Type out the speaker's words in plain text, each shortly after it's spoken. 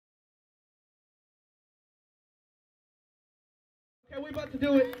and we about to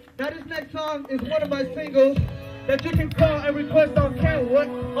do it. Now this next song is one of my singles that you can call and request on Can't Wait.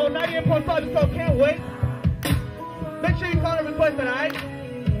 On 98.5, it's called Can't Wait. Make sure you call and request it, alright?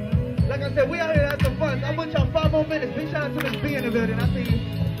 Like I said, we out here to have some fun. I'm with y'all 5 more minutes. Big shout out to Miss B in the building. I see you.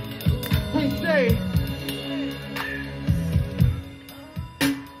 We say.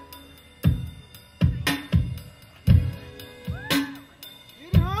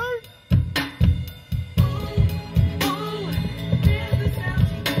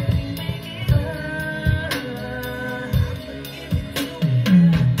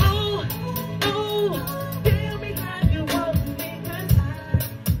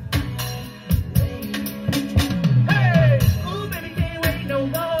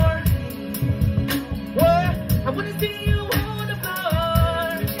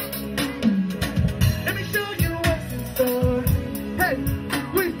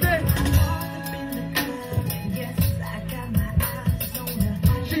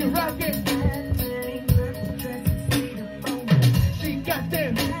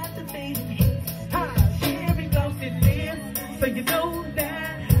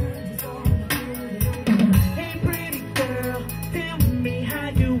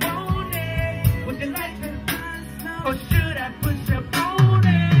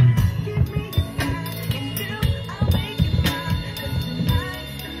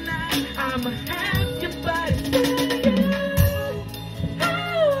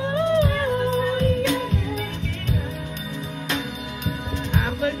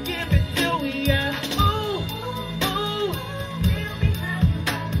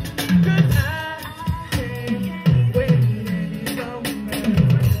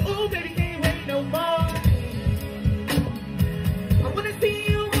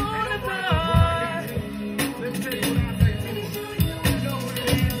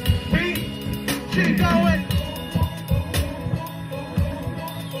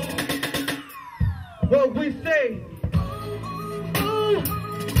 What we say, ooh,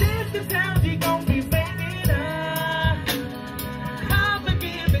 this is how we gon' be making up. I'ma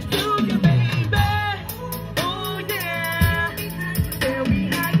give it to you, baby. Oh yeah, tell me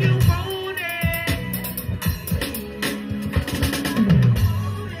how you want it.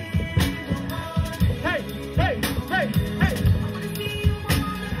 Hey, hey, hey, hey.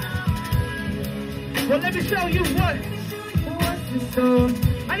 Well, let me show you what's this song.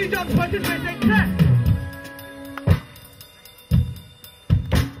 I need y'all to participate in class.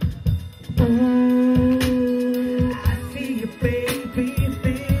 Ooh, I see you, baby,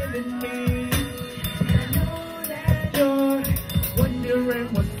 feeling me. I know that you're wondering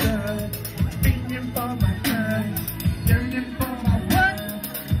what's up. Feeling for my touch, yearning for my what?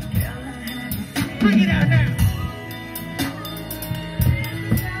 Bring it out now.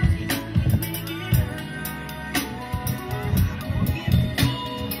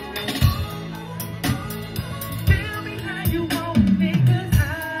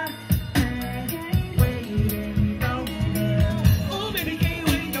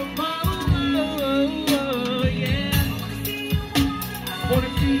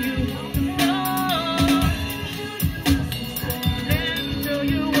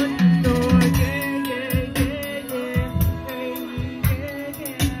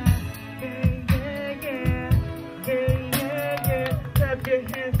 Clap your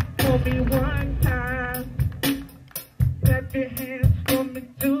hands for me one